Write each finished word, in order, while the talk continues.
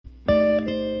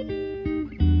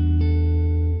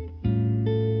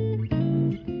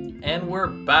And we're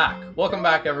back. Welcome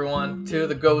back, everyone, to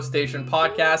the Go Station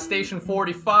podcast, Station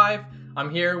 45. I'm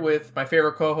here with my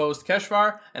favorite co-host,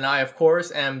 Keshvar, and I, of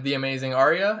course, am the amazing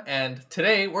Arya. And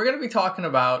today, we're going to be talking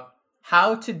about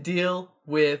how to deal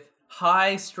with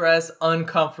high-stress,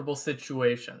 uncomfortable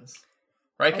situations.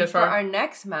 Right, Keshvar? For our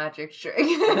next magic trick,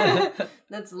 that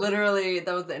was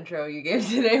the intro you gave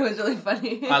today. It was really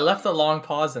funny. I left a long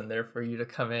pause in there for you to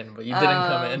come in, but you didn't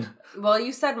come in. Well,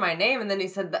 you said my name, and then you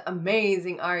said the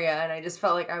amazing Arya, and I just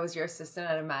felt like I was your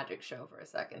assistant at a magic show for a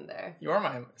second there. You are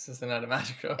my assistant at a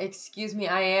magic show. Excuse me,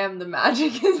 I am the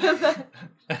magic. And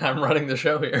I'm running the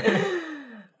show here.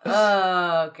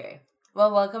 Okay.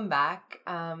 Well, welcome back.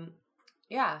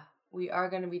 We are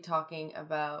going to be talking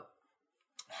about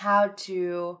how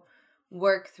to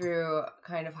work through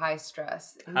kind of high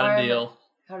stress environment.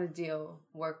 How to deal,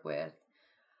 work with,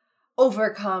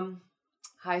 overcome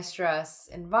high stress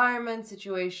environment,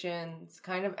 situations,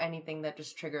 kind of anything that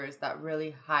just triggers that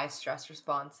really high stress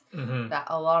response that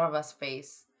a lot of us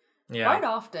face quite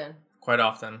often. Quite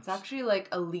often. It's actually like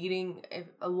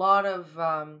a lot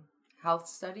of health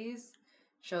studies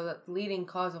show that the leading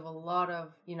cause of a lot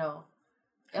of,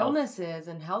 illnesses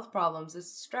and health problems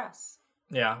is stress.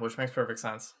 Yeah, which makes perfect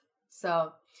sense.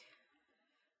 So,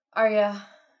 Arya,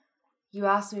 you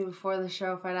asked me before the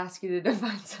show if I'd ask you to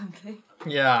define something.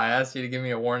 Yeah, I asked you to give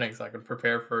me a warning so I could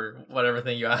prepare for whatever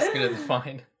thing you asked me to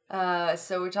define.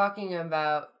 So we're talking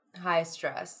about high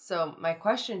stress. So my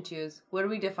question to you is, what do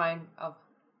we define of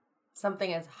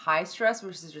something as high stress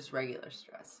versus just regular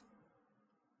stress?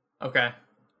 Okay.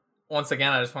 Once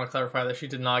again, I just want to clarify that she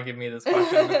did not give me this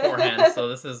question beforehand, so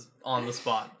this is on the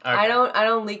spot. Okay. I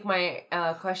don't leak my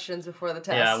questions before the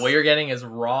test. Yeah, what you're getting is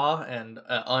raw and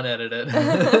unedited.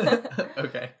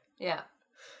 Okay. Yeah.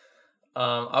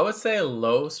 I would say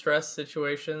low stress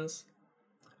situations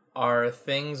are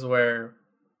things where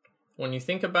when you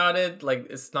think about it, like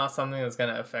it's not something that's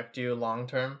going to affect you long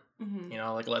term. Mm-hmm.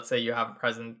 Like let's say you have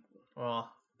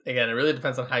again, it really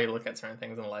depends on how you look at certain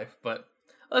things in life, but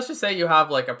let's just say you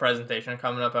have like a presentation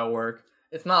coming up at work.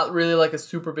 It's not really like a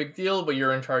super big deal, but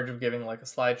you're in charge of giving like a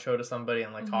slideshow to somebody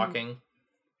and like talking.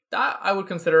 That I would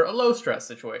consider a low stress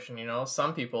situation.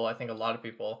 Some people, I think a lot of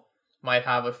people might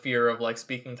have a fear of like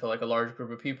speaking to like a large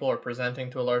group of people or presenting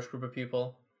to a large group of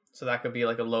people. So that could be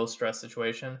like a low stress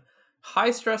situation.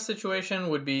 High stress situation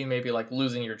would be maybe like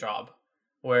losing your job,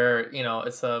 where,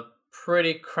 it's a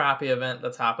pretty crappy event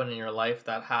that's happened in your life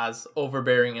that has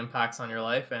overbearing impacts on your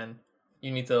life, and you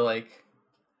need to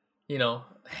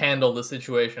handle the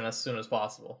situation as soon as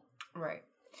possible. Right.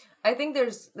 I think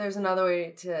there's another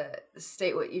way to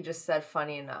state what you just said,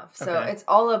 funny enough. So It's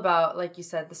all about, like you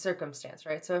said, the circumstance,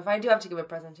 right? So if I do have to give a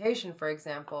presentation, for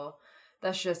example,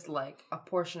 that's just like a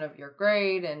portion of your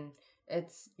grade and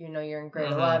it's, you're in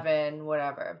grade 11,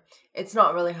 whatever. It's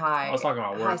not really high. I was talking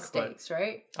about work. High stakes,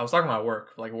 right? I was talking about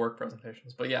work, like work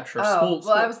presentations. But yeah, sure. School.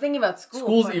 I was thinking about school.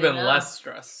 School's even less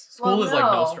stress. School is like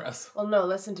no stress. Well, no,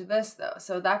 listen to this though.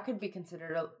 So that could be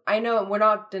considered, I know we're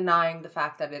not denying the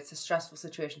fact that it's a stressful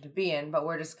situation to be in, but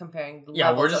we're just comparing the levels of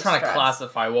stress. Yeah, we're just trying to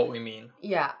classify what we mean.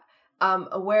 Yeah.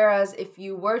 Whereas if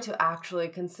you were to actually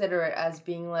consider it as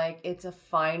being like, it's a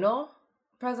final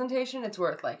presentation, it's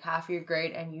worth like half your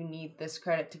grade and you need this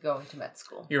credit to go into med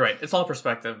school. You're right. It's all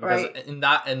perspective because in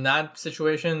that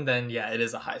situation, then yeah, it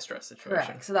is a high stress situation.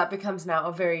 Correct. So that becomes now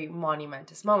a very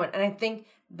monumentous moment. And I think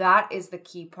that is the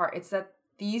key part. It's that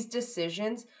these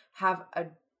decisions have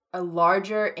a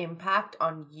larger impact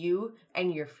on you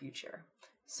and your future.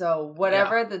 So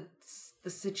whatever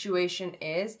the situation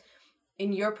is,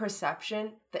 in your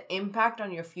perception, the impact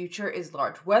on your future is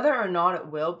large. Whether or not it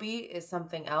will be is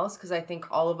something else, because I think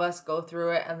all of us go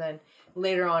through it, and then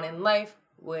later on in life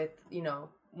with,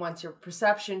 once your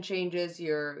perception changes,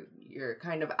 you're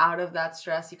kind of out of that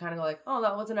stress, you kind of go like, oh,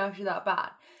 that wasn't actually that bad.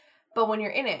 But when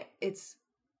you're in it, it's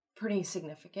pretty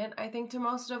significant, I think, to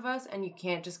most of us, and you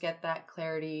can't just get that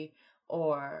clarity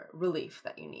or relief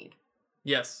that you need.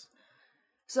 Yes.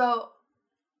 So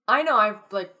I know I've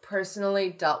personally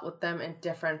dealt with them in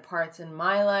different parts in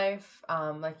my life.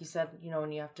 Like you said,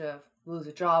 when you have to lose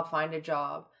a job, find a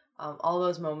job, all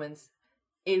those moments,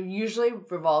 it usually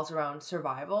revolves around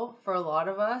survival for a lot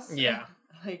of us. Yeah.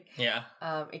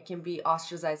 It can be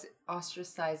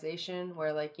ostracization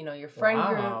where your friend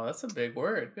group. Wow, that's a big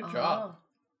word. Good job.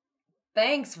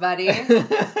 Thanks, buddy.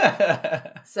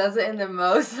 Says it in the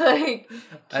most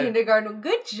kindergarten.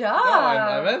 Good job. No,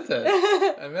 I meant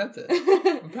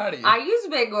it. I'm proud of you. I use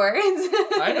big words.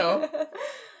 I know.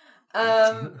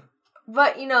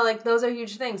 But those are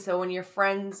huge things. So when your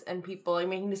friends and people are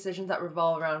making decisions that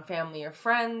revolve around family or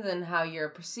friends and how you're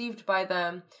perceived by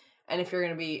them, And if you're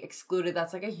going to be excluded,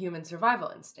 that's like a human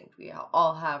survival instinct we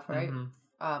all have, right?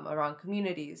 Around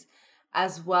communities,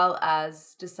 as well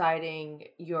as deciding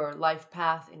your life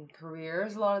path in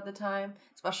careers a lot of the time,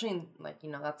 especially in, like,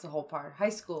 you know, that's the whole part of high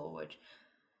school, which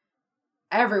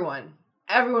everyone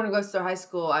who goes to high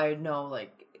school, I know,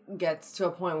 like, gets to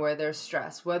a point where there's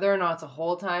stress, whether or not it's a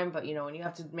whole time, but, you know, when you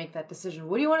have to make that decision,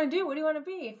 what do you want to do? What do you want to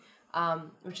be?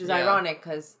 Which is ironic,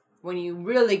 because when you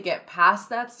really get past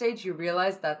that stage, you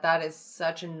realize that that is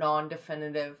such a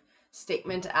non-definitive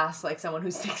statement to ask, like, someone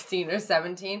who's 16 or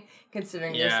 17,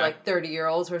 considering there's like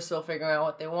 30-year-olds who are still figuring out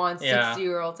what they want,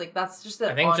 60-year-olds, like, that's just an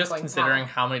I think just considering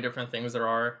path. how many different things there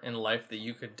are in life that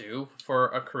you could do for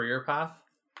a career path,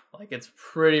 like, it's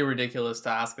pretty ridiculous to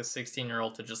ask a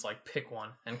 16-year-old to just, like, pick one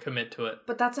and commit to it.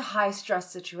 But that's a high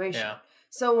stress situation. Yeah.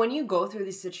 So when you go through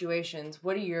these situations,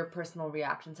 what are your personal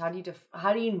reactions? How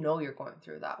do you know you're going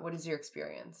through that? What is your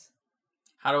experience?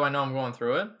 How do I know I'm going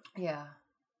through it? Yeah.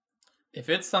 If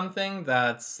it's something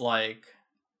that's, like,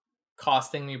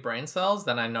 costing me brain cells,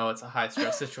 then I know it's a high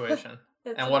stress situation.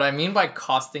 And what I mean by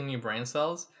costing me brain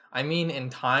cells, I mean in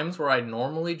times where I'd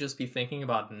normally just be thinking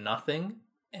about nothing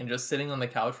and just sitting on the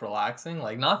couch relaxing,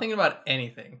 like, not thinking about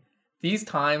anything. These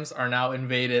times are now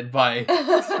invaded by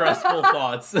stressful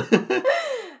thoughts.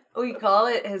 We call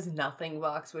it his nothing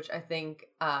box, which I think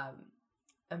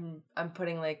I'm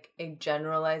putting, like, a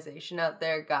generalization out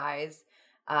there. Guys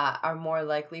are more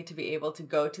likely to be able to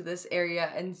go to this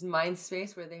area in mind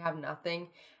space where they have nothing.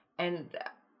 And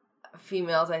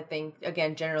females, I think,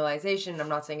 again, generalization, I'm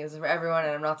not saying this is for everyone,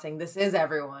 and I'm not saying this is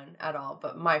everyone at all,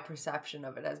 but my perception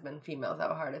of it has been females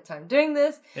have a harder time doing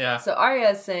this. Yeah. So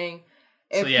Arya is saying,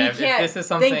 if he can't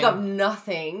think of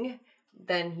nothing,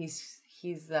 then he's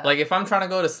like, if I'm trying to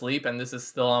go to sleep and this is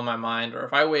still on my mind, or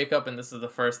if I wake up and this is the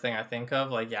first thing I think of,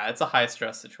 like, yeah, it's a high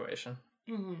stress situation.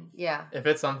 Yeah. If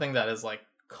it's something that is, like,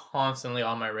 constantly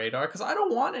on my radar, because I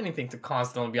don't want anything to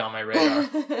constantly be on my radar,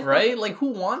 right? Like, who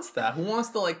wants that? Who wants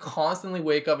to, like, constantly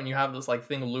wake up and you have this, like,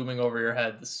 thing looming over your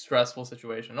head, this stressful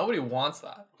situation? Nobody wants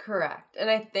that. Correct. And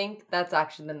I think that's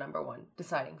actually the number one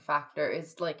deciding factor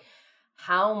is, like,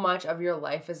 how much of your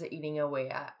life is it eating away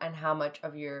at, and how much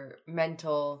of your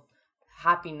mental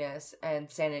happiness and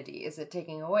sanity is it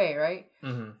taking away, right?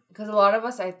 Because a lot of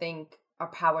us, I think, are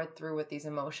powered through with these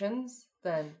emotions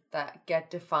then that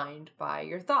get defined by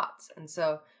your thoughts. And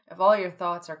so if all your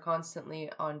thoughts are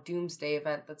constantly on doomsday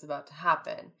event that's about to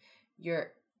happen,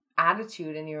 your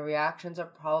attitude and your reactions are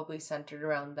probably centered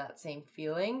around that same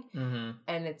feeling.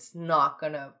 And it's not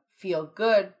gonna feel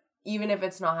good, even if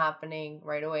it's not happening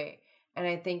right away. And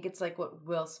I think it's like what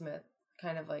Will Smith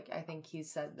kind of, like, I think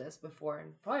he's said this before,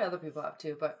 and probably other people have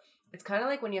too, but it's kind of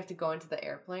like when you have to go into the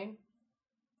airplane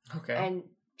and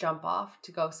jump off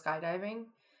to go skydiving,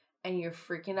 and you're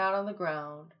freaking out on the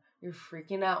ground, you're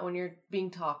freaking out when you're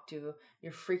being talked to,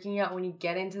 you're freaking out when you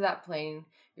get into that plane,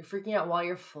 you're freaking out while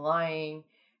you're flying,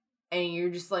 and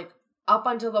you're just, like, up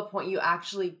until the point you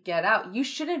actually get out. You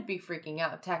shouldn't be freaking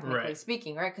out, technically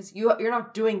speaking, right? Because you're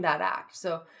not doing that act.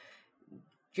 So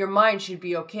your mind should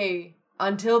be okay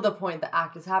until the point the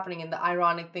act is happening. And the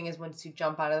ironic thing is, once you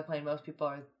jump out of the plane, most people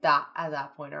are at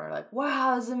that point are like,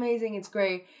 wow, this is amazing, it's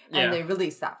great. And they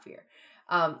release that fear.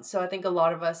 So I think a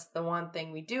lot of us, the one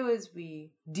thing we do is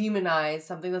we demonize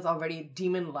something that's already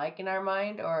demon-like in our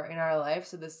mind or in our life.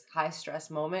 So this high stress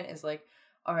moment is, like,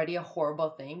 already a horrible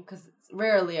thing, because it's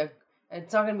rarely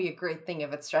it's not going to be a great thing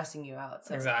if it's stressing you out.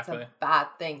 So exactly. It's a bad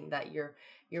thing that you're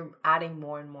adding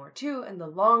more and more to, and the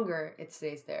longer it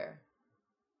stays there,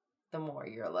 the more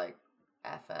you're like,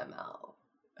 FML.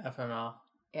 FML.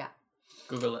 Yeah.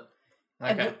 Google it.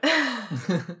 Okay.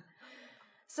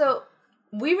 So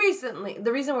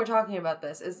the reason we're talking about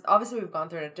this is obviously we've gone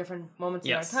through it at different moments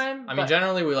in our time. I mean,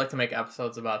 generally we like to make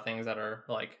episodes about things that are,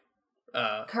 like,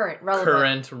 current,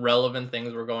 relevant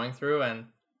things we're going through, and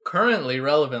currently,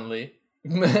 relevantly,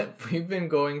 we've been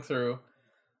going through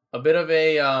a bit of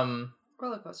a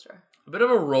roller coaster. A bit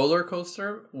of a roller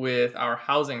coaster with our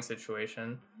housing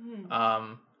situation.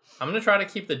 I'm going to try to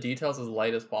keep the details as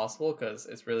light as possible because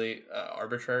it's really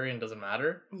arbitrary and doesn't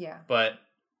matter. Yeah. But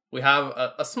we have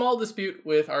a small dispute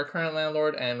with our current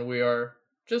landlord, and we are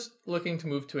just looking to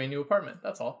move to a new apartment.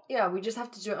 That's all. Yeah, we just have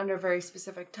to do it under a very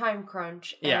specific time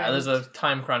crunch. Yeah, there's a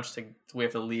time crunch we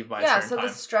have to leave by a certain time.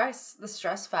 Yeah, so the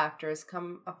stress factors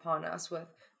come upon us with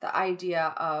the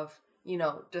idea of, you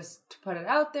know, just to put it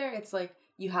out there, it's like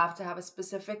you have to have a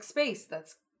specific space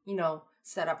that's, you know,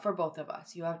 set up for both of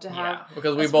us. You have to have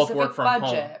because we both work from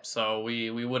home, so we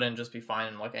wouldn't just be fine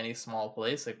in, like, any small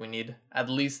place. Like, we need at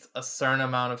least a certain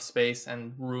amount of space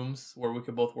and rooms where we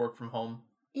could both work from home.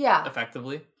 Yeah.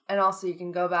 Effectively. And also you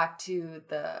can go back to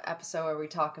the episode where we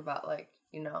talk about like,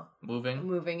 you know,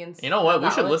 moving and you know what?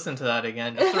 We should listen to that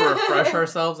again just to refresh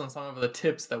ourselves on some of the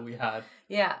tips that we had.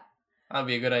 Yeah. That'd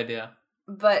be a good idea.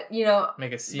 But, you know,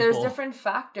 make a sequel. There's different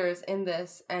factors in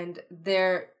this, and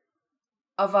they're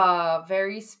of a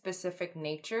very specific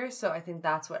nature. So I think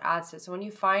that's what adds to it. So when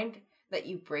you find that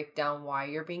you break down why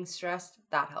you're being stressed,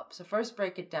 that helps. So first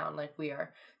break it down like we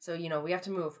are. So, you know, we have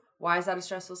to move. Why is that a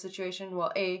stressful situation?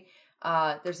 Well,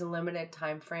 there's a limited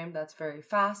time frame that's very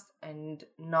fast and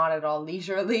not at all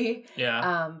leisurely.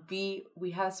 Yeah. B,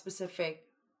 we have specific,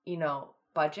 you know,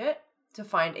 budget to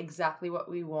find exactly what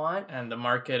we want. And the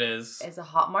market is a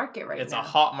hot market right now. It's a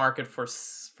hot market for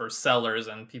sellers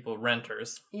and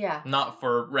renters. Yeah. Not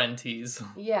for rentees.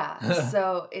 Yeah.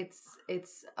 So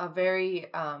it's a very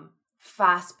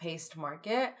fast-paced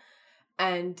market.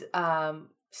 And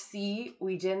C,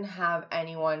 we didn't have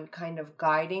anyone kind of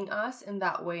guiding us in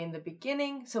that way in the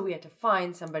beginning. So we had to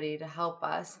find somebody to help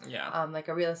us. Yeah. Like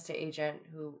a real estate agent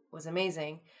who was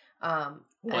amazing.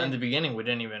 Well, in the beginning, we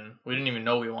didn't even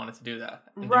know we wanted to do that.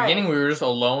 In the beginning, we were just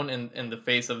alone in the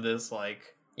face of this, like,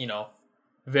 you know,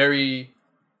 very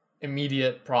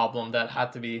immediate problem that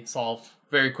had to be solved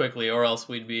very quickly, or else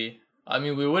we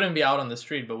wouldn't be out on the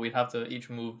street, but we'd have to each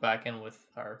move back in with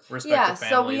our respective families.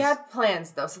 So we had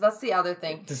plans though. So that's the other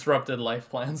thing. Disrupted life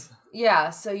plans. Yeah.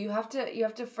 So you have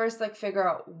to first like figure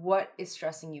out what is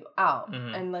stressing you out,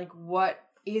 and like what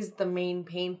is the main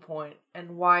pain point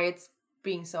and why it's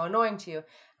being so annoying to you.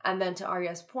 And then to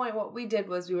Arya's point, what we did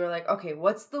was we were like, okay,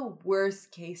 what's the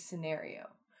worst case scenario?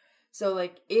 So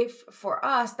like if for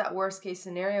us that worst case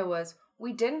scenario was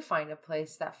we didn't find a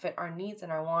place that fit our needs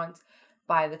and our wants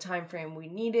by the time frame we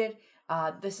needed,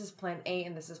 this is plan A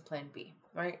and this is plan B,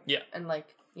 right? Yeah. And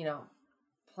like, you know,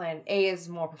 plan A is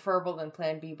more preferable than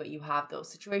plan B, but you have those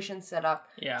situations set up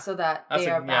so that they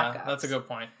are backups. Yeah, that's a good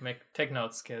point. Take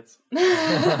notes, kids.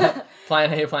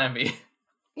 Plan A, plan B.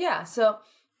 Yeah, so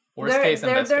worst case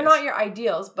and best they're case. not your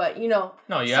ideals, but you know,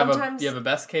 no, you have a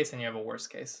best case and you have a worst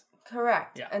case.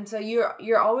 Correct. Yeah. And so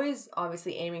you're always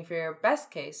obviously aiming for your best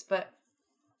case, but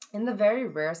in the very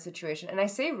rare situation, and I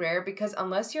say rare because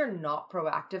unless you're not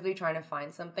proactively trying to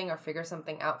find something or figure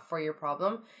something out for your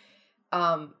problem,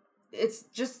 it's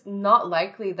just not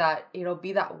likely that it'll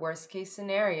be that worst case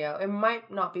scenario. It might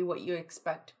not be what you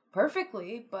expect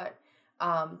perfectly, but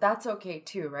that's okay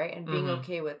too, right? And being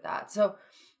okay with that. So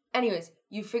anyways,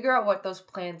 you figure out what those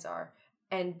plans are,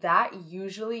 and that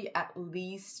usually at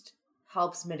least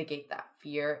helps mitigate that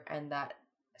fear and that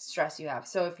stress you have.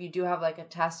 So if you do have like a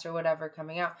test or whatever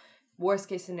coming out, worst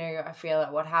case scenario, I feel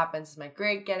that what happens is my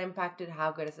grade get impacted.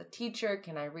 How good is a teacher?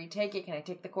 Can I retake it? Can I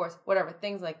take the course? Whatever,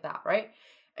 things like that, right?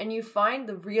 And you find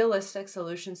the realistic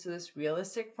solutions to this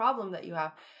realistic problem that you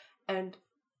have. And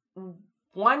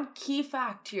one key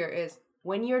fact here is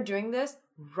when you're doing this,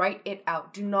 write it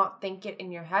out. Do not think it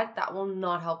in your head. That will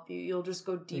not help you. You'll just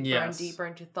go deeper and deeper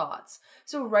into thoughts.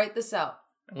 So write this out.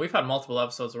 We've had multiple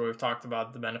episodes where we've talked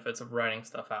about the benefits of writing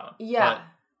stuff out.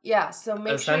 Yeah. So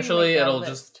make essentially sure you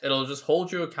make it'll just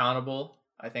hold you accountable,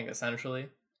 I think, essentially.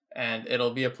 And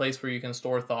it'll be a place where you can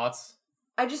store thoughts.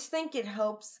 I just think it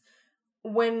helps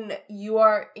when you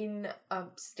are in a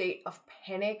state of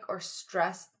panic or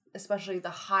stress, especially the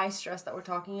high stress that we're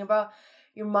talking about.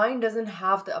 Your mind doesn't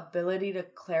have the ability to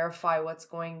clarify what's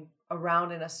going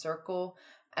around in a circle.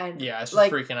 And it's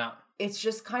just freaking out. It's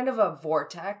just kind of a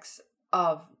vortex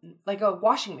of like a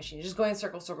washing machine, just going in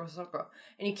circle,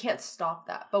 and you can't stop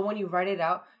that. But when you write it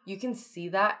out, you can see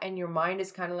that, and your mind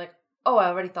is kind of like, oh, I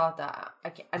already thought that.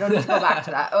 I don't need to go back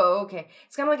to that. Oh, okay.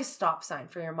 It's kind of like a stop sign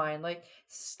for your mind. Like,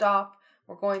 stop,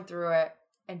 we're going through it,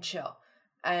 and chill.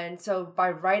 And so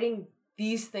by writing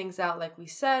these things out, like we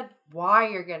said, why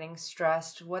you're getting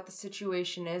stressed, what the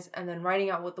situation is, and then writing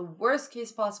out what the worst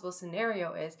case possible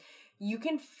scenario is, you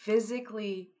can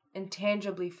physically and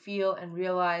tangibly feel and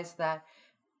realize that,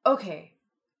 okay,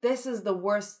 this is the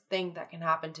worst thing that can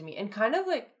happen to me. And kind of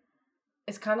like,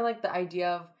 it's kind of like the idea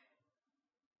of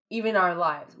even our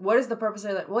lives. What is the purpose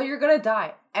of that? Well, you're going to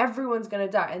die. Everyone's going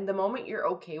to die. And the moment you're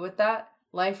okay with that,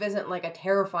 life isn't like a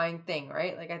terrifying thing,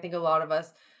 right? Like I think a lot of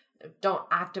us don't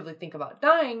actively think about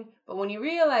dying, but when you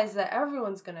realize that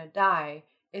everyone's going to die,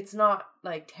 it's not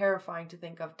like terrifying to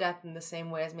think of death in the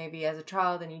same way as maybe as a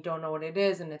child and you don't know what it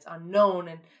is and it's unknown.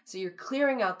 And so you're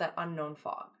clearing out that unknown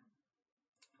fog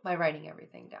by writing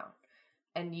everything down.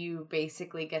 And you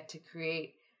basically get to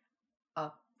create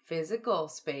a physical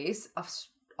space of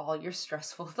all your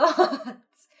stressful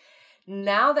thoughts.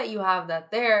 Now that you have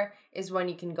that there is when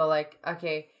you can go like,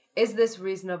 okay, is this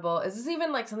reasonable? Is this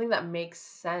even like something that makes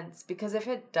sense? Because if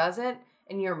it doesn't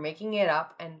and you're making it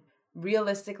up and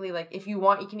realistically, like, if you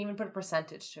want, you can even put a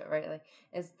percentage to it, right? Like,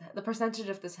 is the percentage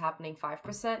of this happening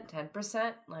 5%,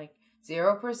 10%, like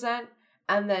 0%?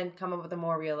 And then come up with a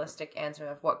more realistic answer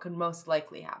of what could most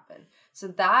likely happen. So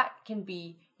that can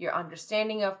be your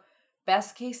understanding of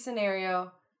best case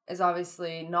scenario is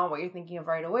obviously not what you're thinking of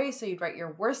right away. So you'd write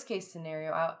your worst case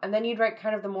scenario out, and then you'd write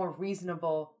kind of the more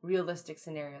reasonable, realistic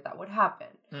scenario that would happen.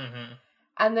 Mm-hmm.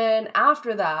 And then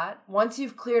after that, once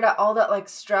you've cleared out all that like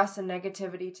stress and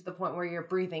negativity to the point where you're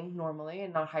breathing normally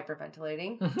and not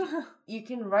hyperventilating, you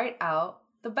can write out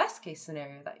the best case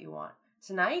scenario that you want.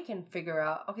 So now you can figure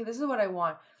out, okay, this is what I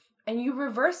want. And you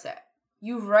reverse it.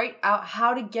 You write out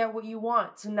how to get what you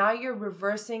want. So now you're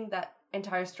reversing that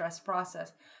entire stress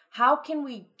process. How can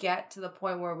we get to the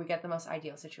point where we get the most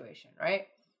ideal situation, right?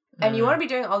 And you want to be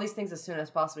doing all these things as soon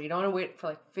as possible. You don't want to wait for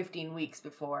like 15 weeks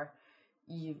before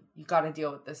you got to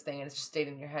deal with this thing, and it's just stayed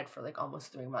in your head for like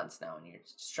almost 3 months now, and you're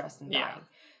stressed and dying.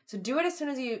 So do it as soon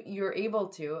as you're able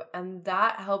to, and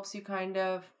that helps you kind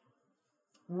of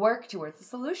work towards the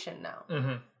solution now.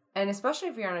 Mm-hmm. And especially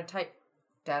if you're on a tight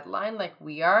deadline like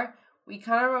we are, we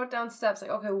kind of wrote down steps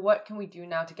like, okay, what can we do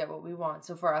now to get what we want?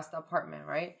 So for us, the apartment,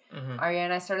 right? Mm-hmm. Arya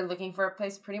and I started looking for a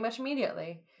place pretty much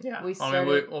immediately. Yeah. We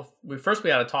first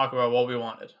had to talk about what we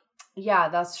wanted. Yeah,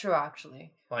 that's true,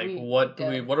 actually. Like, what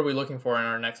are we looking for in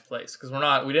our next place? Because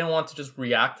we didn't want to just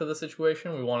react to the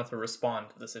situation. We wanted to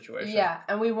respond to the situation. Yeah,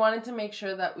 and we wanted to make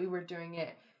sure that we were doing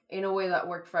it in a way that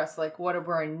worked for us. Like, what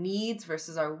were our needs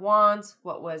versus our wants?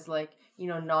 What was, like,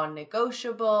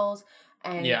 non-negotiables?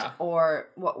 And or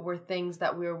what were things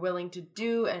that we were willing to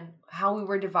do, and how we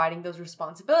were dividing those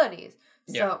responsibilities.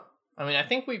 So, I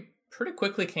think we pretty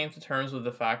quickly came to terms with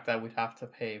the fact that we'd have to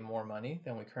pay more money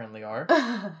than we currently are.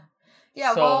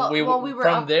 Yeah, so we were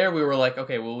from there. We were like,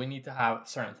 okay, well, we need to have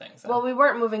certain things. Then. Well, we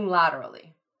weren't moving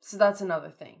laterally, so that's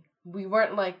another thing. We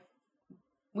weren't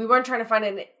trying to find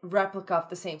a replica of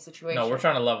the same situation. No, we're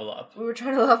trying to level up. We were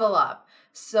trying to level up.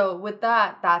 So with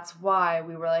that, that's why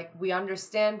we were like, we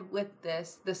understand with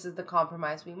this is the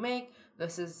compromise we make.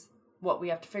 This is what we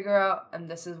have to figure out,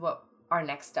 and this is what our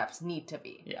next steps need to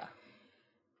be. Yeah.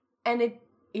 And it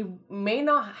may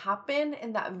not happen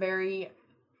in that very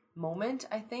moment,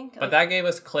 I think. But that gave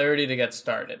us clarity to get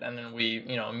started, and then we,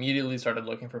 immediately started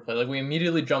looking for play. Like, we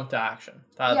immediately jumped to action.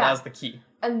 That's the key.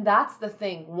 And that's the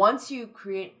thing. Once you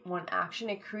create one action,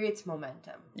 it creates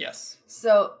momentum. Yes.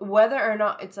 So whether or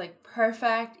not it's like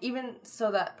perfect, even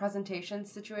so that presentation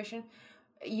situation,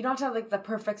 you don't have like the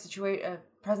perfect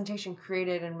presentation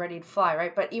created and ready to fly,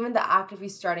 right? But even the act of you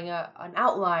starting an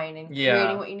outline and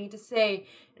creating what you need to say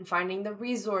and finding the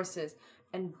resources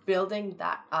and building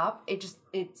that up,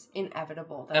 it's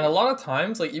inevitable. And a lot of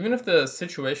times, like, even if the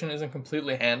situation isn't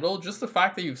completely handled, just the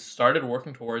fact that you've started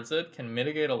working towards it can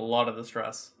mitigate a lot of the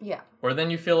stress. Yeah. Where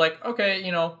then you feel like, okay,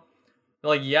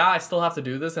 I still have to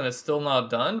do this and it's still not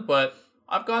done, but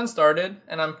I've gotten started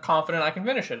and I'm confident I can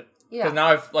finish it. Yeah. Because now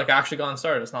I've actually gotten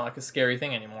started. It's not like a scary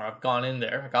thing anymore. I've gone in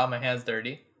there. I got my hands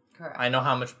dirty. Correct. I know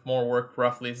how much more work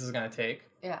roughly this is going to take.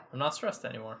 Yeah. I'm not stressed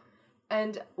anymore.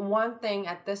 And one thing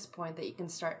at this point that you can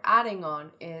start adding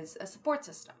on is a support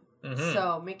system. Mm-hmm.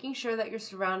 So making sure that you're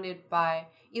surrounded by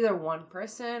either one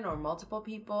person or multiple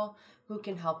people who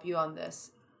can help you on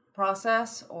this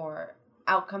process or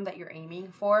outcome that you're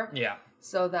aiming for. Yeah.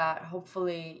 So that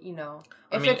hopefully,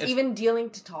 if it's even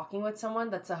talking with someone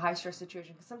that's a high stress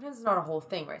situation, because sometimes it's not a whole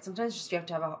thing, right? Sometimes just you have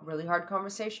to have a really hard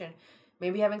conversation.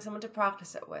 Maybe having someone to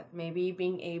practice it with. Maybe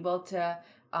being able to,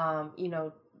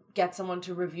 get someone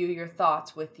to review your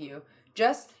thoughts with you.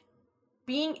 Just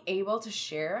being able to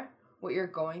share what you're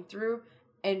going through,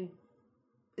 and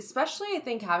especially I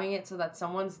think having it so that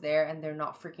someone's there and they're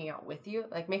not freaking out with you.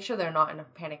 Like, make sure they're not in a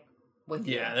panic with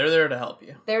you. Yeah, they're there to help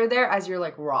you. They're there as your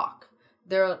like rock.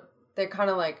 They're kind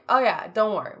of like, oh yeah,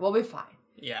 don't worry, we'll be fine.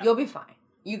 Yeah, you'll be fine.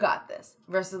 You got this.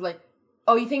 Versus like,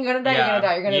 oh, you think you're gonna die? You're gonna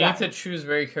die. You're gonna die. You need to choose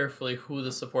very carefully who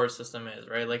the support system is,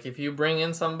 right? Like, if you bring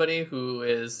in somebody who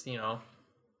is,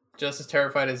 just as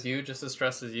terrified as you, just as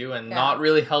stressed as you, and not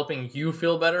really helping you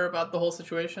feel better about the whole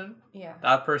situation,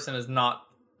 that person is not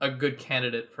a good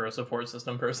candidate for a support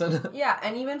system person. Yeah,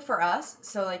 and even for us,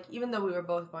 so like, even though we were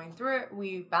both going through it,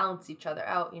 we balanced each other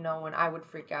out. When I would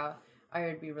freak out, I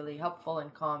would be really helpful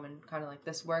and calm and kind of like,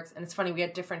 this works. And it's funny, we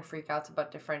had different freakouts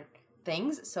about different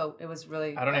things, so it was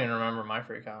really... I don't even remember my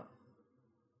freakout.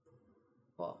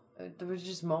 Well, there was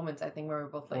just moments, I think, where we were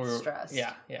both like stressed.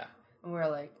 Yeah. And we were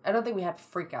like, I don't think we had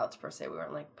freakouts per se. We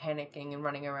weren't like panicking and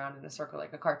running around in a circle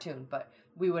like a cartoon, but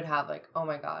we would have like, oh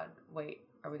my God, wait,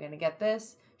 are we going to get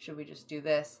this? Should we just do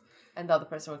this? And the other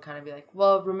person would kind of be like,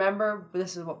 well, remember,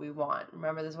 this is what we want.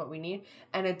 Remember, this is what we need.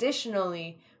 And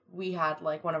additionally, we had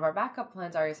like one of our backup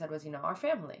plans, Arya said, was, our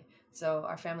family. So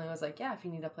our family was like, yeah, if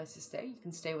you need a place to stay, you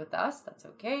can stay with us. That's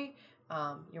okay.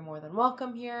 You're more than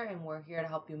welcome here, and we're here to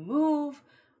help you move.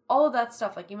 All of that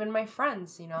stuff, like even my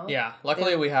friends, Yeah,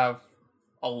 luckily we have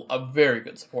a very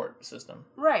good support system.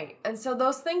 Right. And so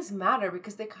those things matter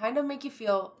because they kind of make you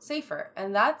feel safer.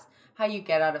 And that's how you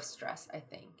get out of stress, I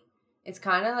think. It's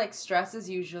kind of like stress is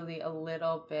usually a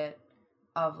little bit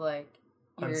of like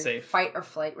your unsafe fight or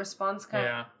flight response kind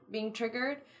of being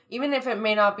triggered. Even if it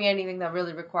may not be anything that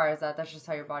really requires that, that's just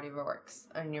how your body works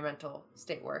and your mental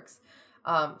state works.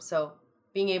 So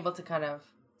being able to kind of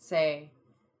say,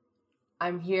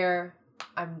 I'm here,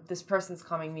 this person's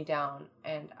calming me down,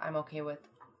 and I'm okay with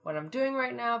what I'm doing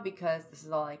right now because this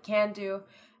is all I can do,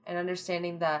 and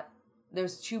understanding that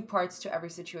there's two parts to every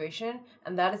situation,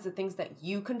 and that is the things that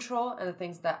you control and the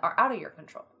things that are out of your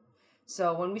control.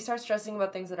 So when we start stressing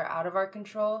about things that are out of our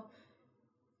control,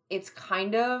 it's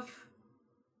kind of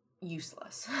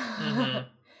useless. Mm-hmm.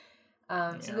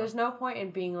 So there's no point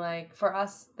in being like, for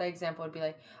us, the example would be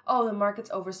like, oh, the market's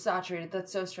oversaturated.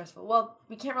 That's so stressful. Well,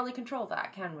 we can't really control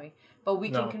that, can we? But we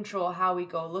can control how we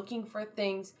go looking for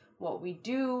things, what we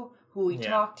do, who we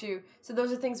talk to. So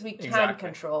those are things we can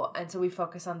control. And so we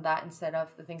focus on that instead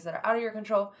of the things that are out of your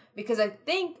control. Because I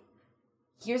think,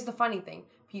 here's the funny thing.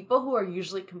 People who are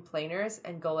usually complainers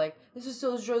and go like, this is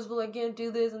so stressful, I can't do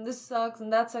this, and this sucks,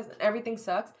 and that sucks, and everything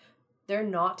sucks, they're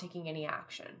not taking any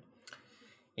action.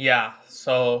 Yeah,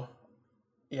 so,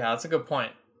 that's a good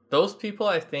point. Those people,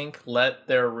 I think, let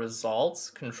their results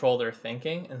control their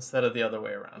thinking instead of the other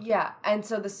way around. Yeah, and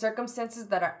so the circumstances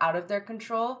that are out of their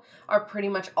control are pretty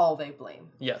much all they blame.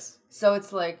 Yes. So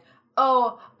it's like,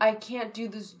 oh, I can't do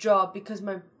this job because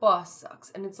my boss sucks.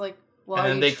 And it's like, well,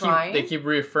 and then are you trying? They keep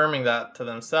reaffirming that to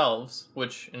themselves,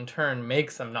 which in turn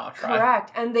makes them not try.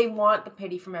 Correct. And they want the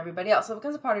pity from everybody else. So it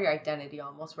becomes a part of your identity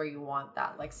almost, where you want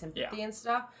that like sympathy and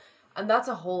stuff. And that's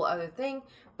a whole other thing.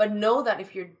 But know that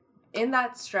if you're in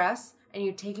that stress and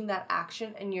you're taking that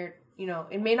action and you're,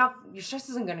 it may not, your stress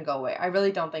isn't going to go away. I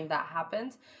really don't think that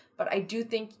happens. But I do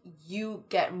think you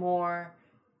get more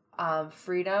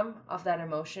freedom of that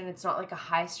emotion. It's not like a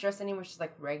high stress anymore. It's just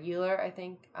like regular, I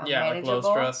think. Manageable. Like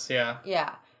low stress,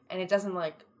 Yeah. And it doesn't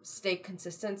like stay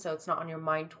consistent. So it's not on your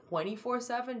mind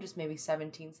 24/7, just maybe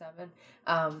 17/7.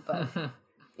 But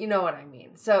you know what I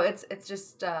mean. So it's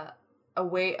just a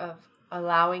way of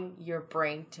allowing your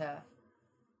brain to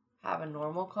have a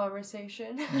normal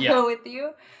conversation with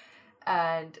you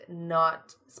and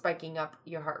not spiking up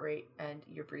your heart rate and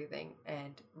your breathing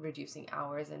and reducing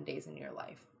hours and days in your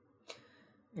life.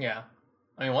 Yeah.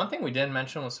 I mean, one thing we didn't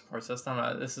mention was support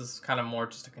system. This is kind of more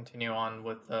just to continue on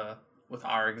with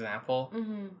our example.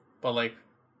 Mm-hmm. But like,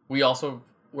 we also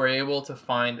were able to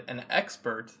find an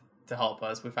expert to help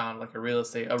us. We found like a really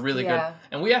good,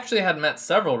 and we actually had met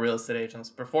several real estate agents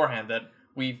beforehand that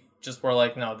we just were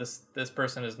like, no, this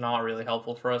person is not really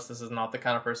helpful for us. This is not the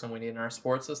kind of person we need in our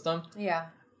support system. Yeah.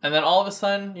 And then all of a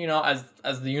sudden,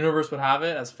 as the universe would have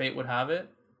it, as fate would have it,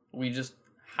 we just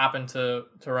happened to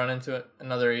run into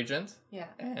another agent. Yeah.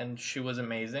 And she was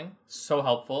amazing, so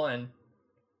helpful, and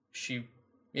she's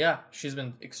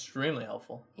been extremely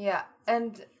helpful. Yeah.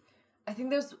 And I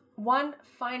think there's one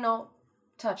final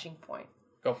touching point.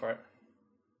 Go for it.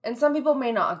 And some people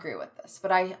may not agree with this,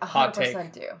 but I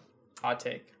 100% do. Hot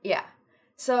take. Yeah.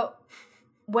 So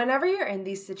whenever you're in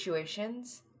these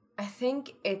situations, I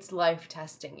think it's life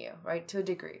testing you, right? To a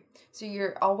degree. So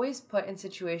you're always put in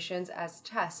situations as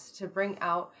tests to bring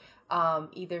out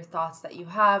either thoughts that you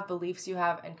have, beliefs you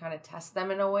have, and kind of test them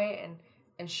in a way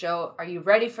and show, are you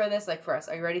ready for this? Like for us,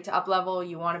 are you ready to up level?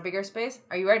 You want a bigger space?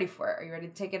 Are you ready for it? Are you ready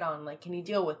to take it on? Like, can you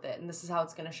deal with it? And this is how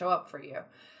it's going to show up for you.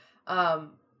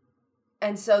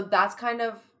 And so that's kind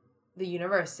of the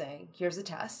universe saying, here's a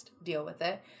test, deal with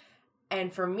it.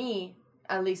 And for me,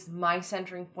 at least my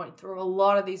centering point through a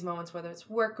lot of these moments, whether it's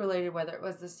work related, whether it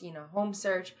was this, home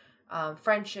search,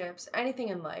 friendships, anything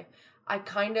in life, I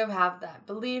kind of have that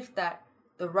belief that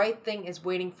the right thing is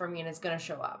waiting for me and it's going to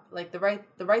show up. Like the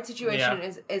right situation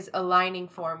is aligning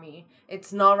for me.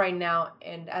 It's not right now.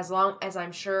 And as long as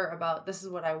I'm sure about this is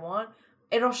what I want,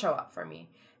 it'll show up for me.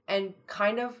 And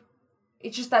kind of,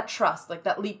 it's just that trust, like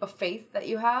that leap of faith that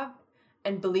you have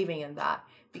and believing in that.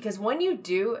 Because when you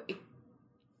do,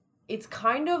 it's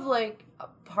kind of like a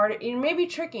part of, it may be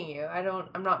tricking you.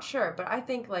 I'm not sure. But I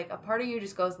think like a part of you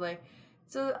just goes like,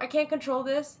 so I can't control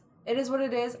this. It is what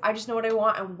it is. I just know what I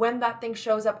want. And when that thing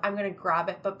shows up, I'm going to grab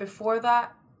it. But before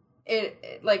that,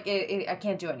 I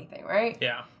can't do anything, right?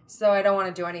 Yeah. So I don't want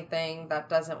to do anything that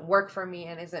doesn't work for me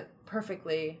and isn't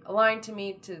perfectly aligned to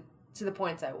me to the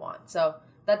points I want. So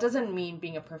that doesn't mean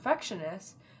being a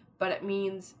perfectionist, but it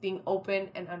means being open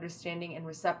and understanding and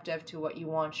receptive to what you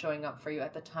want showing up for you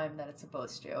at the time that it's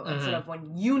supposed to, instead of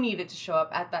when you need it to show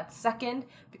up at that second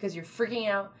because you're freaking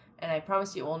out. And I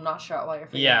promise you it will not show up while you're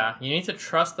freaking out. Yeah, you need to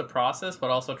trust the process,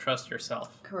 but also trust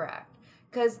yourself. Correct.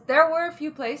 Because there were a few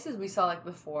places we saw like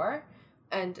before,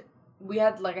 and we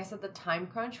had, like I said, the time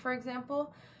crunch, for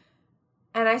example.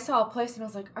 And I saw a place and I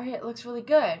was like, all right, it looks really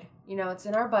good. You know, it's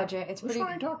in our budget. It's Which pretty. one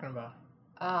are you talking about?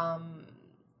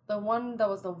 The one that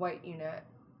was the white unit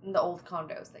in the old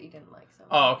condos that you didn't like. So.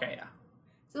 Oh, okay, yeah.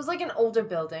 So it was like an older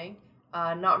building,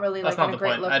 not really That's like not in a the great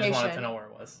point. location. I just wanted to know where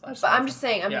it was. I'm just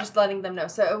saying, I'm just letting them know.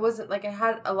 So it wasn't like it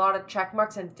had a lot of check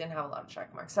marks and it didn't have a lot of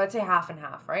check marks. So I'd say half and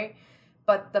half, right?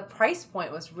 But the price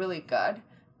point was really good,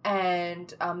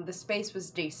 and the space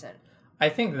was decent. I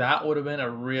think that would have been a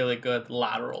really good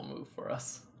lateral move for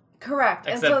us. Correct.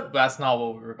 Except and so, that's not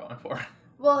what we were going for.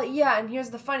 Well, yeah, and here's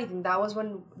the funny thing. That was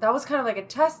kind of like a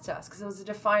test to us, because it was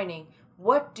defining,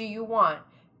 what do you want?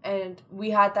 And we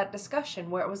had that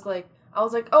discussion where it was like, I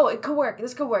was like, oh, it could work.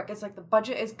 This could work. It's like the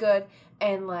budget is good,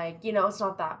 and like, you know, it's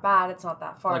not that bad. It's not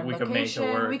that far Like in we location. could make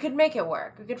it work. We could make it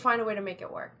work. We could find a way to make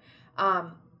it work.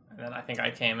 And then I think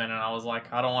I came in and I was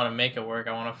like, I don't want to make it work.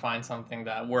 I want to find something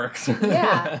that works.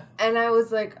 Yeah. And I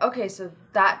was like, okay, so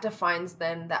that defines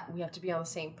then that we have to be on the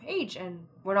same page, and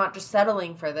we're not just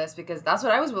settling for this, because that's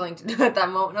what I was willing to do at that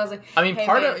moment. I was like, I mean, hey,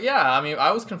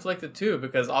 I was conflicted too,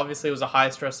 because obviously it was a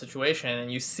high stress situation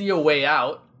and you see a way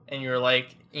out and you're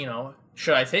like, you know,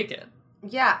 should I take it?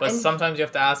 Yeah. But sometimes you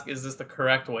have to ask, is this the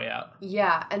correct way out?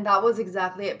 Yeah, and that was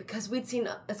exactly it, because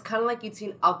it's kind of like you'd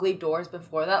seen ugly doors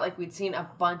before that. Like, we'd seen a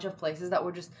bunch of places that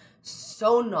were just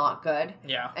so not good.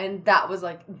 Yeah. And that was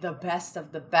like the best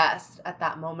of the best at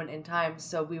that moment in time.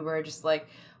 So we were just like,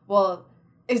 well,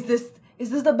 is this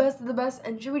the best of the best?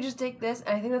 And should we just take this?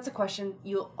 And I think that's a question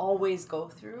you'll always go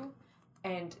through.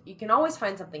 And you can always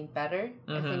find something better.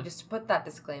 I think, just to put that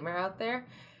disclaimer out there.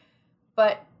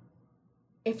 But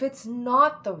if it's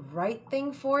not the right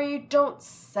thing for you, don't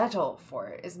settle for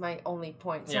it, is my only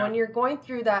point. So when you're going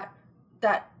through that,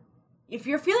 if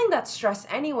you're feeling that stress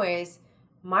anyways,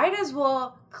 might as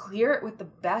well clear it with the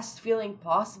best feeling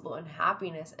possible and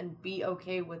happiness, and be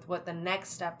okay with what the next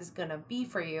step is going to be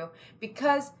for you,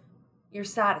 because you're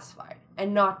satisfied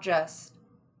and not just,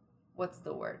 what's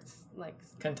the word? Like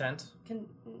Content.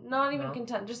 Not even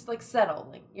content, just like settle.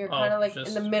 Like you're kind of like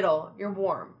in the middle, you're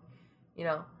warm. You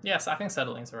know? Yes, I think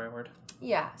settling is the right word.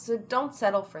 Yeah, so don't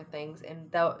settle for things, and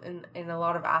in a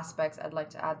lot of aspects, I'd like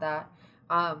to add that.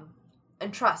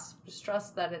 And trust. Just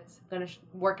trust that it's going to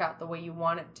work out the way you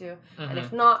want it to. And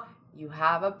if not, you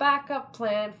have a backup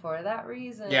plan for that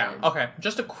reason. Yeah, okay.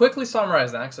 Just to quickly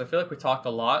summarize that, because I feel like we talked a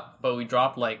lot, but we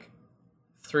dropped like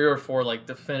 3 or 4 like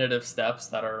definitive steps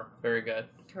that are very good.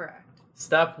 Correct.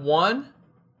 Step 1,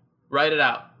 write it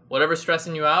out. Whatever's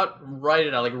stressing you out, write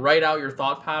it out. Like, write out your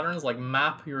thought patterns. Like,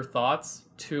 map your thoughts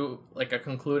to, like, a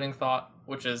concluding thought,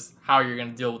 which is how you're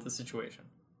going to deal with the situation.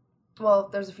 Well,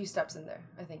 there's a few steps in there,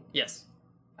 I think. Yes.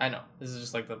 I know. This is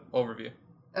just, like, the overview.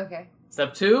 Okay.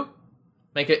 Step 2,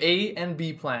 make an A and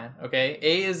B plan, okay?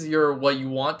 A is what you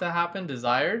want to happen,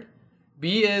 desired.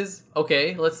 B is,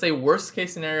 okay, let's say worst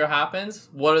case scenario happens.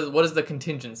 What is the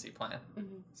contingency plan?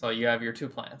 Mm-hmm. So you have your 2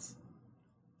 plans.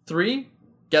 3,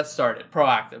 get started,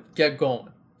 proactive, get going.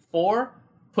 4,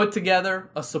 put together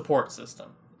a support system,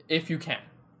 if you can.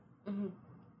 Mm-hmm.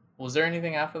 Was there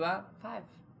anything after that? 5.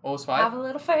 What was 5? Have a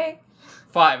little faith.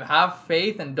 5, have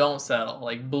faith and don't settle.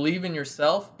 Like, believe in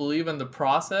yourself, believe in the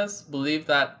process, believe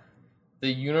that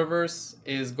the universe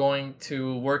is going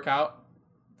to work out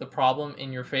the problem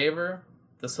in your favor.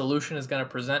 The solution is going to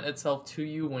present itself to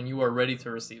you when you are ready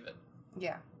to receive it.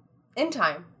 Yeah. In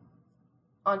time.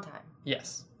 On time.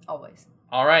 Yes. Always.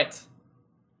 All right.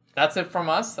 That's it from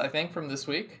us, I think, from this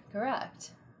week.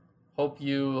 Correct. Hope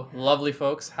you lovely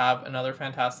folks have another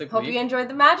fantastic week. Hope you enjoyed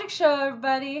the magic show,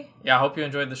 everybody. Yeah, I hope you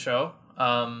enjoyed the show.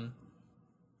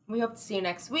 We hope to see you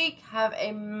next week. Have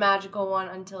a magical one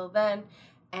until then.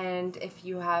 And if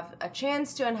you have a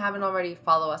chance to and haven't already,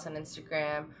 follow us on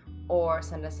Instagram or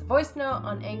send us a voice note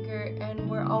on Anchor. And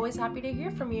we're always happy to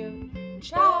hear from you.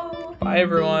 Ciao. Bye,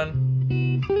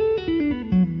 everyone.